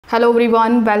Hello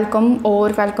everyone,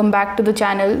 welcome back to the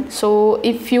channel. So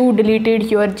if you deleted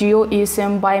your Jio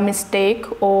eSIM by mistake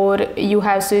or you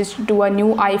have switched to a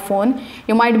new iPhone,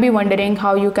 you might be wondering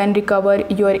how you can recover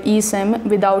your eSIM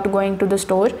without going to the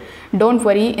store. Don't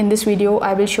worry, in this video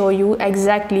I will show you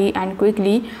exactly and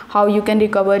quickly how you can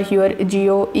recover your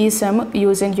Jio eSIM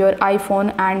using your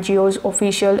iPhone and Jio's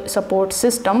official support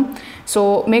system.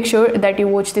 So make sure that you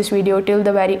watch this video till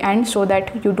the very end so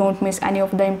that you don't miss any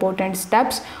of the important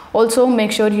steps. Also,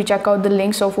 make sure you check out the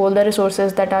links of all the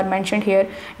resources that are mentioned here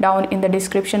down in the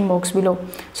description box below.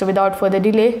 So without further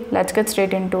delay, let's get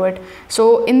straight into it.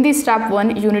 So in this step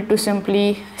 1, you need to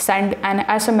simply send an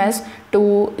SMS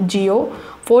to Jio.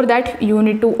 For that, you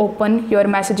need to open your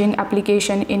messaging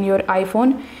application in your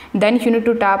iPhone. Then you need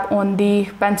to tap on the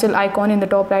pencil icon in the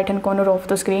top right hand corner of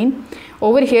the screen.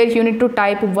 Over here, you need to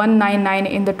type 199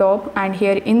 in the top, and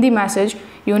here in the message,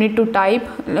 you need to type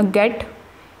get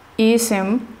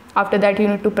eSIM. After that, you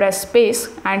need to press space,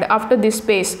 and after this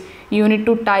space you need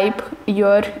to type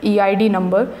your EID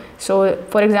number. So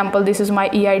for example, this is my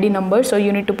EID number, so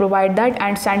you need to provide that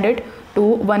and send it to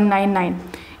 199.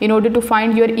 In order to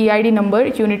find your EID number,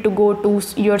 you need to go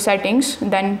to your settings,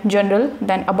 then general,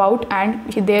 then about,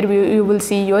 and there you will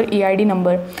see your EID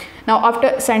number. Now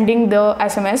after sending the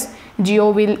SMS,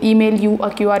 Jio will email you a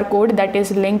QR code that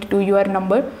is linked to your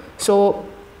number. So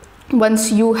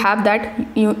once you have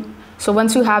that, you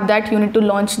need to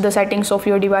launch the settings of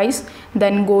your device,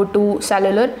 then go to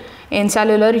cellular. In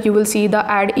cellular, you will see the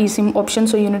add eSIM option,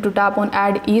 so you need to tap on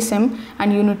add eSIM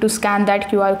and you need to scan that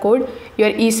QR code. Your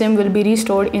eSIM will be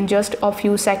restored in just a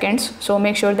few seconds, so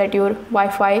make sure that your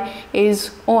Wi-Fi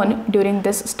is on during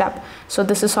this step. So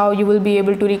this is how you will be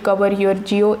able to recover your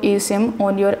Jio eSIM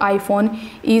on your iPhone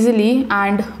easily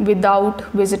and without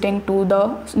visiting to the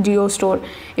Jio store.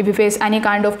 If you face any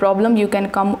kind of problem, you can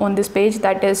come on this page,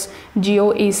 that is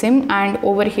Jio eSIM, and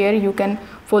over here you can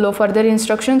follow further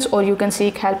instructions or you can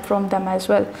seek help from them as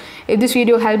well. If this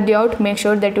video helped you out, make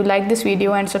sure that you like this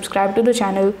video and subscribe to the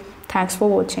channel. Thanks for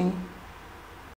watching.